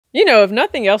You know, if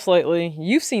nothing else lately,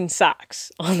 you've seen socks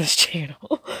on this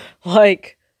channel.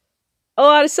 Like, a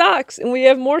lot of socks, and we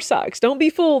have more socks. Don't be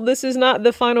fooled, this is not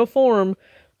the final form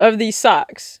of these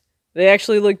socks. They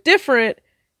actually look different,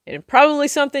 and probably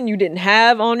something you didn't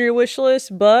have on your wish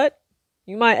list, but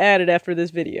you might add it after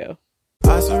this video.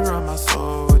 I surround my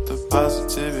soul with the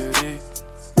positivity.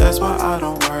 That's why I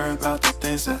don't worry about the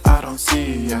things that I don't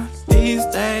see. Yeah. These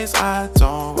days I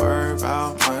don't worry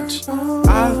about much.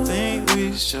 I think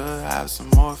we should have some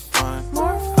more fun.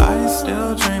 I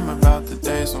still dream about the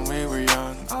days when we were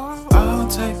young. I'll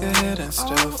take a hit and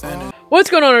still finish. What's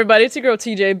going on, everybody? It's your girl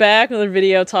TJ back. Another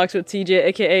video, Talks with TJ,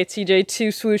 aka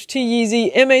TJ2 Swoosh,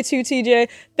 T-Yeezy, MA2 TJ.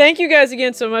 Thank you guys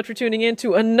again so much for tuning in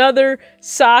to another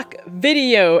sock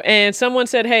video. And someone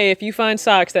said, hey, if you find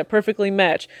socks that perfectly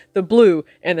match the blue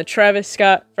and the Travis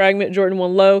Scott Fragment Jordan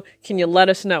 1 Low, can you let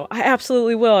us know? I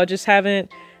absolutely will. I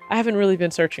haven't really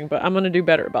been searching, but I'm going to do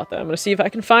better about that. I'm going to see if I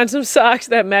can find some socks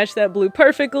that match that blue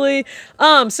perfectly.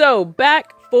 So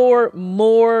back for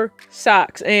more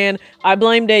socks, and I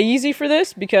blame Yeezy for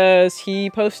this because he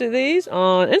posted these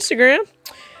on Instagram,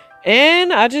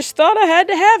 and I just thought I had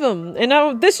to have them. And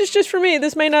now this is just for me.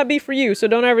 This may not be for you, so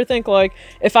don't ever think like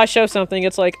if I show something,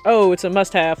 it's like, oh, it's a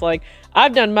must-have. Like,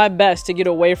 I've done my best to get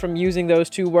away from using those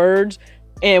two words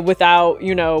and without,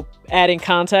 you know, adding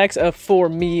context of for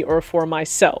me or for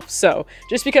myself. So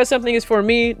just because something is for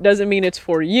me doesn't mean it's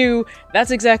for you.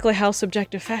 That's exactly how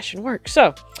subjective fashion works.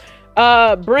 So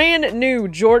brand new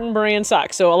Jordan brand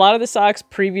socks. So a lot of the socks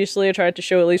previously I tried to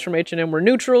show, at least from H&M, were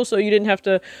neutral, so you didn't have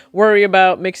to worry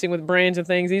about mixing with brands and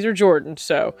things. These are Jordans,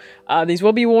 so these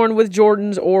will be worn with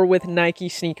Jordans or with Nike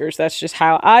sneakers. That's just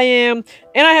how I am.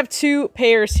 And I have two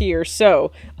pairs here.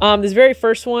 So this very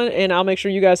first one, and I'll make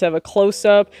sure you guys have a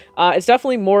close-up, it's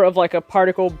definitely more of like a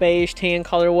particle beige tan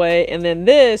colorway, and then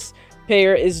this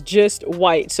pair is just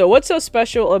white. So what's so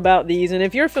special about these, and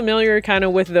if you're familiar kind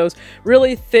of with those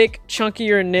really thick,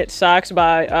 chunkier knit socks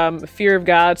by Fear of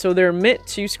God, so they're meant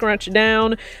to scrunch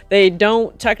down. They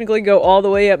don't technically go all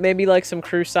the way up, maybe like some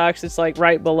crew socks. It's like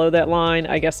right below that line,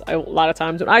 I guess, a lot of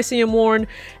times when I see them worn.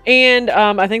 And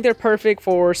I think they're perfect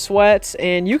for sweats,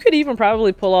 and you could even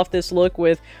probably pull off this look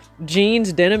with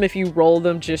jeans, denim, if you roll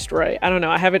them just right. I don't know,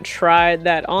 I haven't tried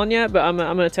that on yet, but I'm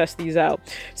gonna test these out.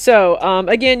 So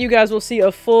again, you guys will see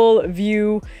a full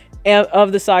view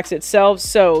of the socks itself.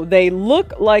 So they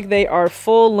look like they are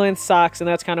full length socks, and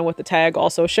that's kind of what the tag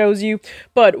also shows you.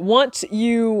 But once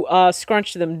you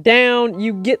scrunch them down,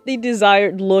 you get the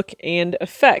desired look and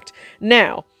effect.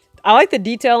 Now, I like the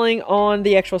detailing on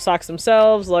the actual socks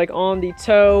themselves. Like on the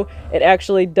toe, it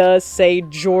actually does say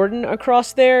Jordan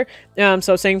across there.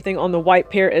 So same thing on the white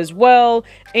pair as well.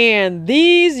 And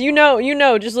these, you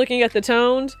know, just looking at the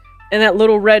tones and that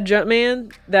little red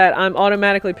Jumpman, that I'm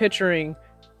automatically picturing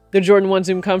the Jordan 1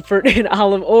 Zoom Comfort in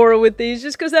olive aura with these,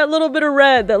 just because that little bit of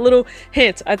red, that little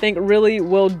hint, I think really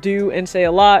will do and say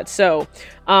a lot. So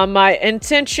my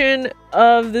intention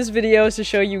of this video is to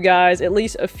show you guys at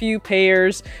least a few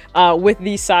pairs with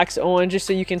these socks on, just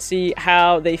so you can see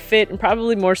how they fit, and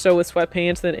probably more so with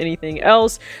sweatpants than anything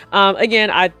else. Again,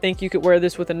 I think you could wear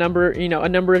this with a number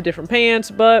of different pants,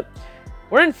 but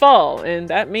we're in fall, and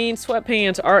that means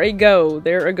sweatpants are a go.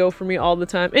 They're a go for me all the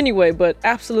time anyway, but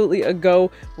absolutely a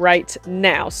go right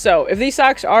now. So if these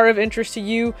socks are of interest to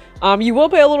you, you will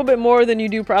pay a little bit more than you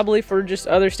do probably for just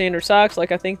other standard socks.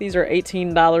 Like, I think these are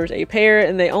 $18 a pair,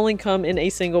 and they only come in a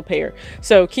single pair.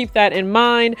 So keep that in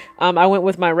mind. I went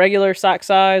with my regular sock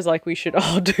size, like we should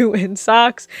all do in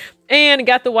socks, and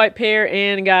got the white pair,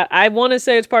 and got, I want to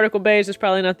say it's particle beige. It's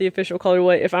probably not the official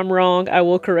colorway. If I'm wrong, I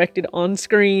will correct it on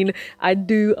screen. I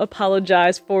do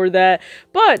apologize for that.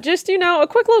 But just, you know, a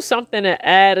quick little something to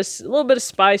add a little bit of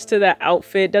spice to that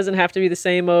outfit. Doesn't have to be the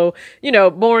same old, you know,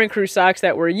 boring crew socks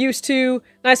that we're used to.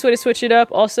 Nice way to switch it up.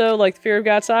 Also, like the Fear of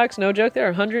God socks, no joke,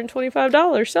 they're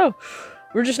 $125. So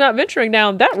we're just not venturing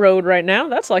down that road right now.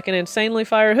 That's like an insanely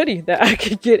fire hoodie that I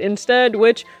could get instead,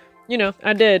 which, you know,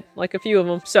 I did like a few of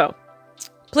them. So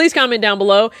please comment down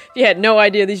below if you had no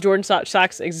idea these Jordan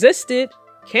socks existed.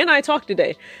 Can I talk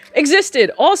today?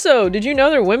 Existed. Also, did you know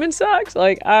they're women's socks?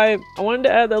 Like, I wanted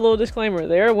to add that little disclaimer.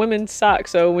 They're women's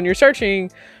socks. So when you're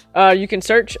searching, you can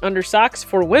search under socks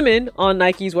for women on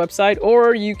Nike's website,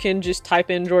 or you can just type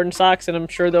in Jordan socks and I'm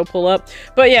sure they'll pull up.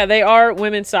 But yeah, they are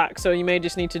women's socks, so you may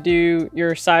just need to do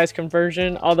your size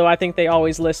conversion, although I think they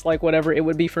always list like whatever it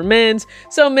would be for men's.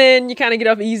 So men, you kind of get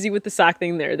off easy with the sock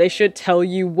thing there. They should tell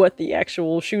you what the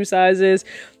actual shoe size is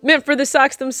meant for the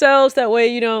socks themselves. That way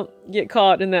you don't get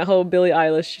caught in that whole Billie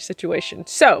Eilish situation.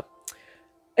 So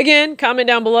again, comment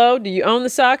down below. Do you own the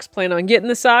socks? Plan on getting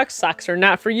the socks? Socks are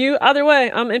not for you. Either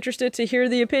way, I'm interested to hear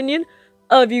the opinion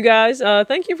of you guys.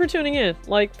 Thank you for tuning in,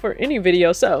 like, for any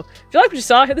video. So, if you like what you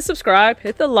saw, hit the subscribe,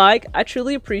 hit the like. I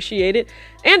truly appreciate it.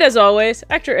 And as always,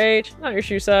 act your age, not your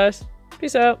shoe size.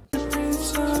 Peace out.